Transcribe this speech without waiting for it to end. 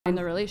in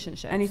the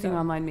relationship. Anything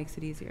online makes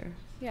it easier.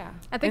 Yeah.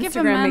 I think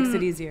Instagram makes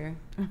it easier.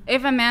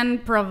 If a man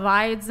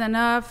provides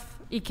enough,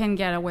 he can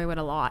get away with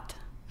a lot.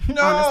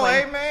 No,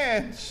 honestly.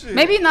 amen. Shit.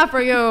 Maybe not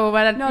for you,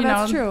 but no,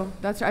 that's true.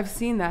 That's I've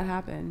seen that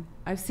happen.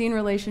 I've seen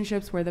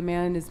relationships where the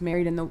man is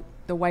married and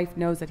the wife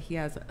knows that he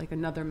has like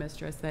another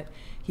mistress that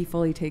he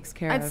fully takes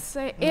care I'd of.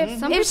 say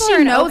if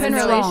she knows in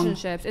it's wrong.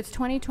 relationships, it's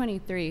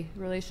 2023.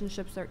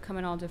 Relationships are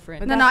coming all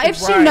different. No, if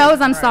she knows,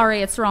 I'm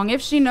sorry, it's wrong.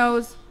 If she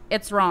knows,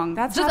 it's wrong.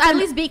 That's just at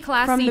least be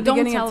classy. From the don't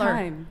beginning tell of her.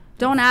 time.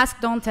 Don't ask,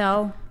 don't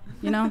tell.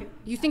 You know.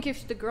 You think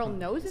if the girl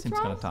knows it's Seems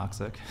wrong? kind of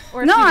toxic.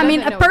 Or No, she I mean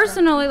doesn't know it's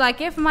personally, like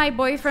if my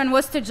boyfriend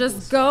was to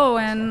just go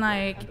and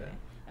like,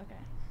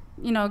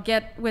 you know,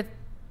 get with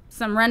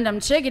some random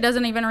chick, he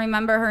doesn't even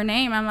remember her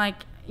name. I'm like,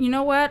 you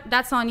know what?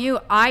 That's on you.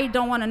 I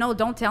don't want to know.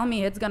 Don't tell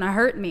me. It's gonna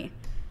hurt me.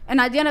 And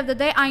at the end of the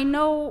day, I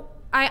know.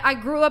 I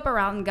grew up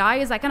around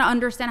guys. I kind of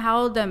understand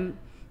how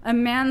a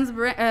man's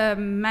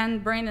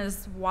brain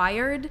is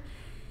wired.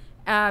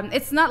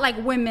 It's not like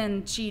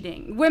women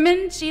cheating.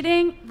 Women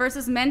cheating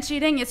versus men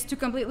cheating is two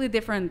completely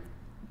different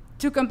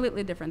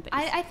things.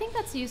 I think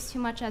that's used too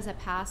much as a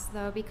pass,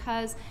 though,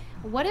 because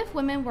what if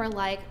women were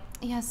like,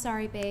 yeah,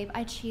 sorry, babe,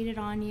 I cheated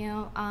on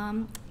you.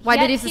 Why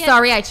did he say,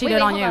 sorry, I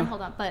cheated on you?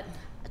 Hold on, but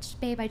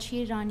babe, I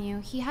cheated on you.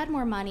 He had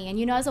more money, and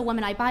you know, as a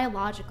woman, I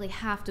biologically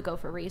have to go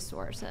for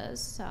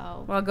resources.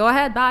 So. Well, go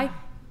ahead. Bye.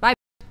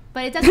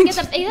 But it doesn't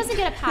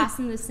get a pass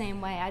in the same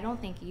way. I don't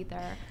think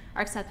either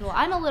are acceptable.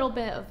 I'm a little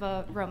bit of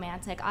a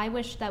romantic. I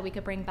wish that we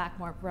could bring back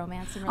more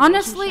romance in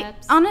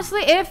relationships. Honestly,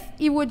 if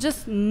he would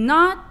just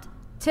not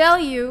tell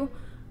you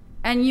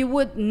and you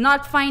would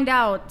not find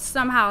out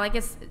somehow, like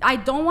I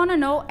don't want to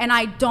know and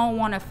I don't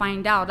want to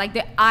find out. Like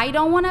the I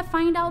don't want to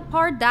find out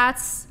part,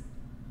 that's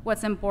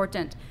what's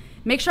important.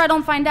 Make sure I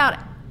don't find out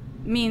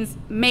means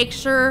make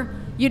sure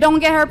you don't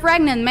get her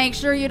pregnant, make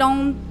sure you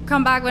don't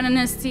come back with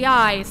an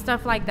STI,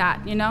 stuff like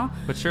that, you know?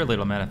 But surely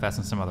it'll manifest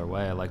in some other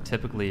way. Like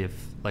typically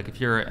if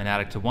you're an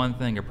addict to one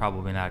thing, you're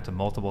probably an addict to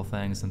multiple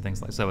things and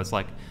things like so it's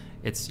like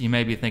you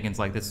may be thinking it's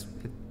like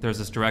there's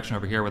this direction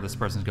over here where this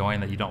person's going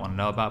that you don't want to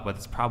know about, but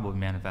it's probably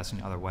manifesting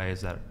in other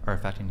ways that are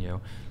affecting you.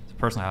 So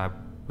personally I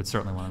would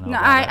certainly want to know. No,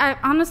 about it.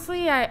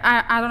 Honestly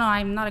I don't know,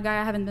 I'm not a guy,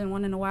 I haven't been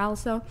one in a while,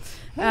 so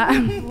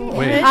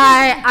Wait.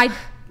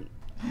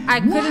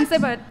 I couldn't say,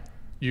 but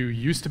You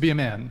used to be a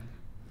man.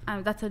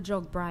 that's a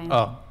joke, Brian.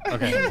 Oh,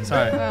 okay.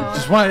 Sorry.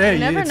 Just want. Hey,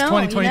 never it's know.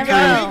 2023. You never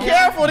know. Be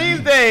careful these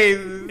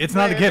days. It's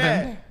not a Say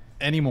given that.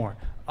 anymore.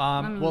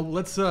 Well,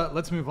 let's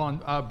move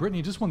on.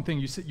 Brittany, just one thing.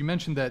 You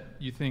mentioned that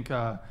you think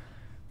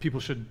people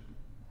should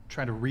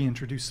try to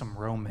reintroduce some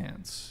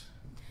romance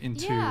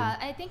into. Yeah,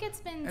 I think it's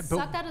been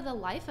sucked out of the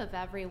life of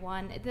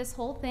everyone. This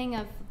whole thing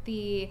of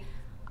the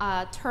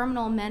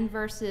terminal men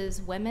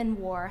versus women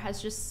war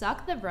has just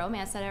sucked the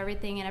romance out of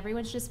everything, and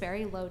everyone's just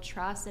very low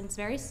trust, and it's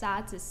very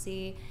sad to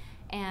see.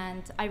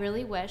 And I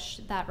really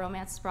wish that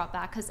romance is brought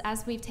back, because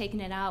as we've taken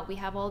it out, we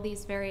have all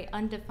these very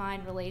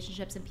undefined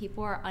relationships, and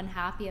people are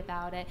unhappy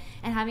about it,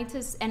 and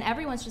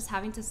everyone's just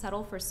having to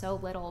settle for so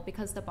little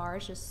because the bar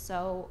is just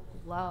so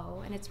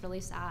low, and it's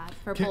really sad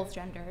for both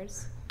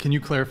genders. Can you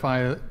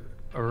clarify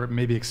or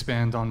maybe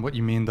expand on what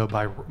you mean though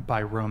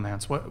by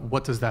romance?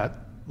 What does that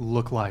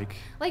look like?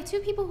 Like two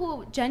people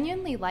who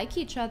genuinely like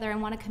each other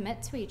and want to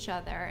commit to each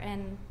other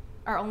and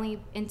are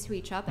only into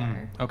each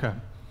other. Okay.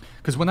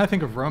 Because when I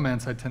think of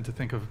romance, I tend to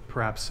think of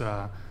perhaps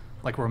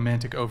like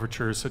romantic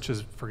overtures, such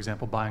as, for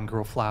example, buying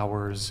girl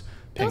flowers,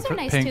 Those are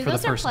nice paying too. for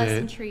Those the are first date.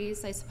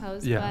 pleasantries, I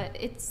suppose, Yeah.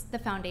 but it's the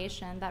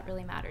foundation that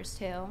really matters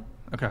too.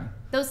 Okay.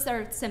 Those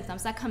are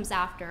symptoms. That comes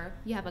after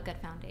you have a good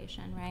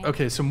foundation, right?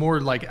 Okay, so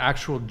more like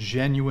actual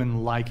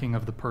genuine liking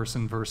of the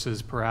person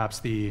versus perhaps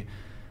the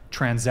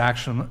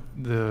transaction,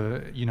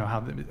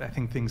 I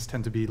think things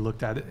tend to be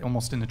looked at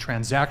almost in a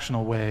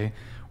transactional way,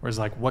 whereas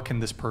like what can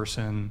this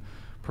person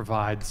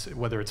provide,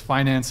 whether it's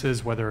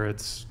finances, whether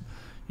it's,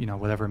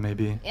 whatever it may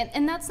be.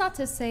 And that's not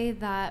to say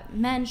that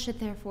men should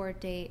therefore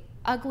date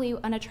ugly,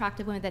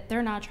 unattractive women that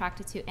they're not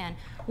attracted to, and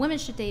women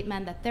should date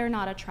men that they're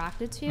not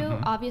attracted to.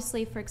 Mm-hmm.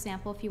 Obviously, for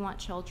example, if you want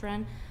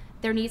children,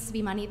 there needs to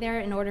be money there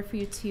in order for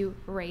you to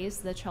raise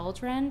the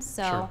children.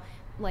 So, Sure.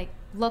 like,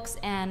 looks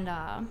and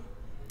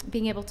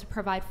being able to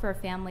provide for a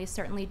family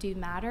certainly do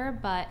matter,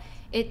 but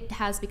it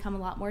has become a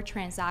lot more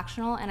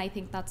transactional, and I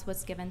think that's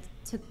what's given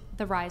to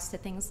the rise to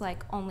things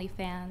like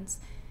OnlyFans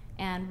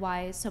and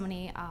why so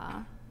many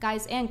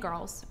guys and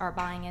girls are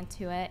buying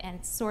into it, and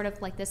it's sort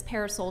of like this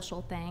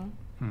parasocial thing.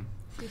 Do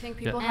you think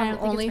people And I have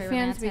don't think it's very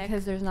OnlyFans romantic.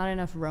 because there's not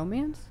enough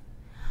romance?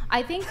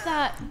 I think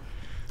that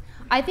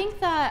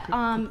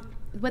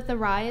with the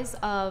rise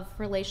of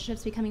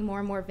relationships becoming more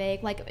and more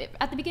vague, like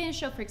at the beginning of the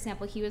show, for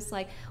example, he was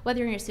like, whether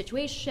you're in a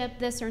situationship,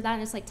 this or that,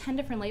 and it's like 10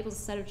 different labels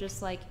instead of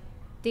just like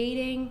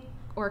dating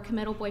or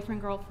committal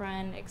boyfriend,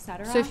 girlfriend,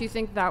 etc. So if you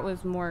think that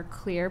was more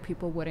clear,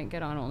 people wouldn't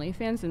get on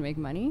OnlyFans and make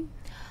money?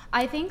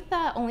 I think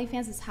that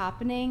OnlyFans is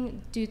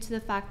happening due to the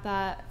fact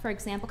that, for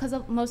example, because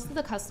most of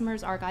the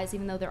customers are guys,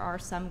 even though there are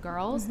some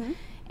girls. Mm-hmm.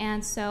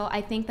 And so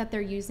I think that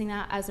they're using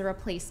that as a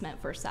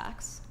replacement for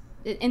sex,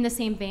 in the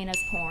same vein as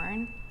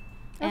porn.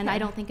 and Okay. I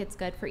don't think it's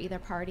good for either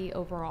party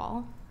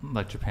overall.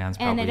 Like Japan's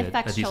And probably it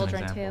affects a decent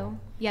children example. too.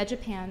 Yeah,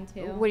 Japan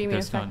too. What do you mean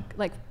There's affect, no-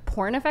 like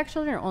porn affects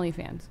children or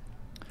OnlyFans?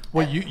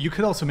 Well, you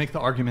could also make the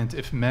argument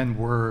if men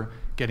were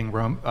getting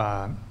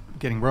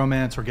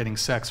romance or getting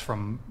sex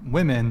from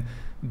women,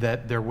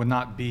 that there would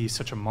not be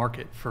such a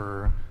market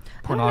for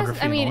pornography.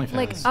 I mean, and OnlyFans.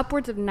 like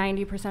upwards of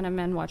 90% of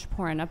men watch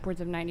porn.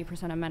 Upwards of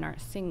 90% of men are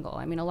single.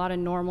 I mean, a lot of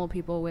normal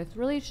people with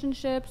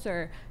relationships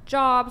or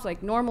jobs,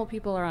 like normal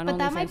people are on But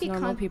that might OnlyFans. be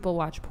Normal people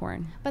watch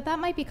porn. But that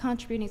might be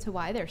contributing to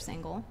why they're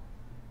single.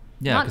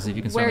 Yeah, Not because if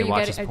you can where certainly you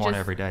watch get this it, porn just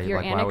every day,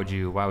 your like why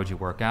would you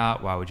work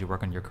out? Why would you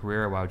work on your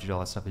career? Why would you do all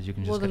that stuff that you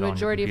can just Well, the get on your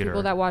majority of computer?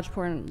 people that watch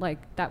porn,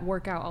 like that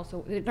work out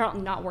also, they're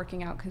not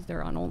working out because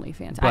they're on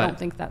OnlyFans. I But don't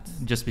think that's...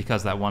 just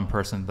because that one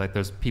person, like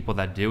there's people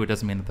that do, it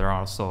doesn't mean that there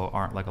also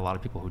aren't like a lot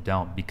of people who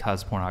don't,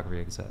 because pornography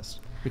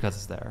exists, because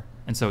it's there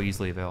and so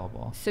easily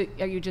available. So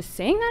are you just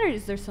saying that, or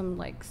is there some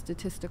like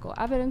statistical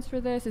evidence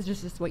for this? Is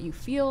this just what you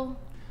feel?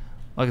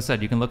 Like I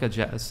said, you can look at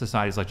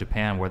societies like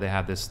Japan, where they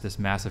have this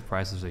massive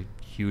price. There's a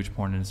huge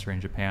porn industry in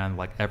Japan.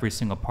 Like every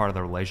single part of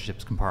the relationship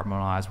is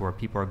compartmentalized, where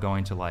people are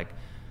going to like,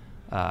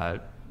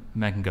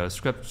 men can go to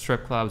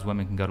strip clubs,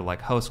 women can go to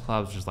like host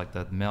clubs, which is like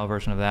the male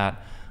version of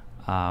that.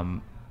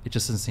 It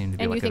just doesn't seem to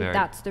be And like you think a very...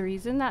 that's the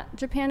reason that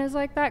Japan is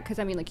like that? Because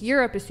I mean, like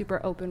Europe is super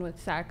open with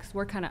sex.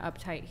 We're kind of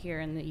uptight here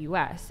in the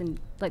U.S. And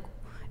like,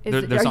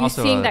 There's are you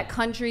also seeing a- that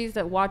countries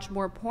that watch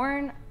more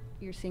porn,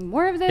 you're seeing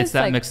more of this? It's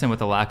that like, mixed in with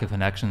the lack of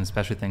connection,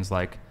 especially things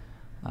like,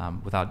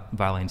 without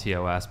violating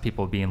TOS,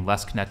 people being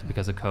less connected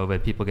because of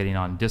COVID, people getting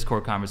on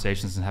Discord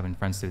conversations and having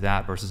friends through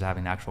that versus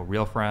having actual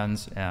real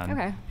friends, and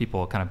Okay.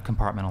 people kind of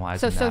compartmentalizing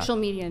So that. social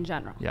media in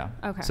general. Yeah.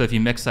 Okay. So if you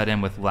mix that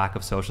in with lack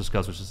of social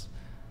skills, which is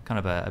kind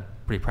of a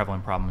pretty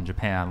prevalent problem in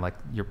Japan, like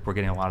we're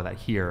getting a lot of that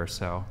here.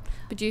 So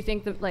But do you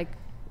think that, like,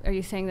 are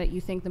you saying that you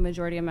think the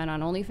majority of men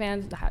on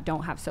OnlyFans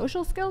don't have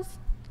social skills?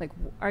 Like,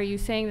 are you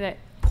saying that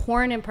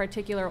porn in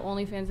particular,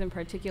 OnlyFans in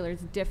particular, is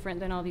different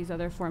than all these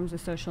other forms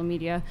of social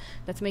media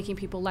that's making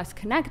people less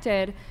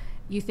connected?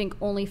 You think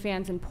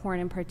OnlyFans and porn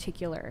in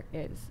particular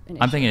is an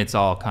issue? I'm thinking it's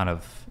all kind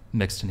of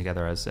mixed in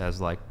together as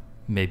like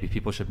maybe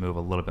people should move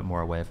a little bit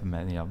more away from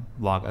it. You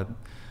know,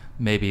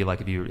 maybe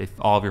like if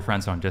all of your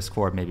friends are on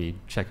Discord, maybe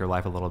check your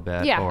life a little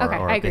bit. Yeah, or, okay,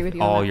 or I agree if with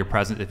you on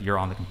that. if you're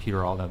on the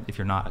computer if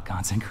you're not a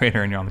content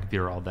creator and you're on the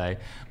computer all day,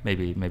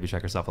 maybe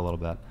check yourself a little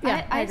bit.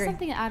 Yeah, I I have agree.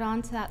 something to add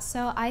on to that.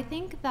 So I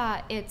think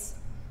that it's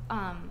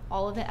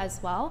all of it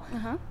as well,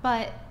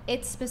 but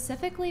it's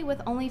specifically with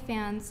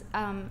OnlyFans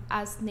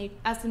as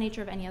the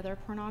nature of any other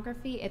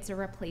pornography. It's a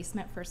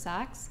replacement for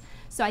sex.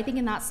 So I think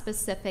in that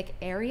specific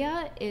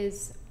area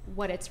is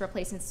what it's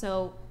replacing.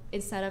 So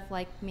instead of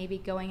like maybe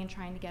going and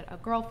trying to get a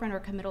girlfriend or a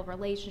committal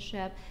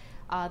relationship,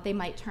 they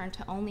might turn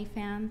to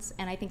OnlyFans,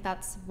 and I think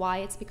that's why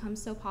it's become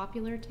so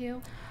popular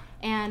too.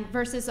 And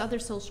versus other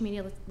social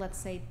media, let's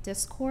say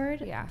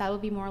Discord, Yeah. that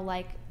would be more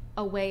like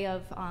a way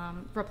of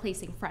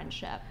replacing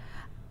friendship.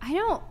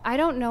 I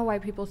don't know why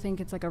people think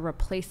it's like a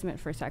replacement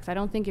for sex. I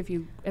don't think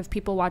if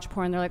people watch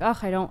porn, they're like, oh,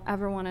 I don't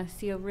ever want to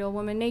see a real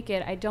woman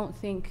naked. I don't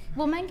think.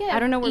 Well, men get I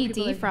don't know where ED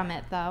people are- from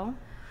it though.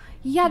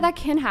 Yeah, that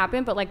can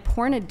happen, but like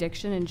porn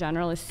addiction in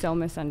general is so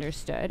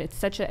misunderstood. It's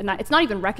such a, it's not even recognized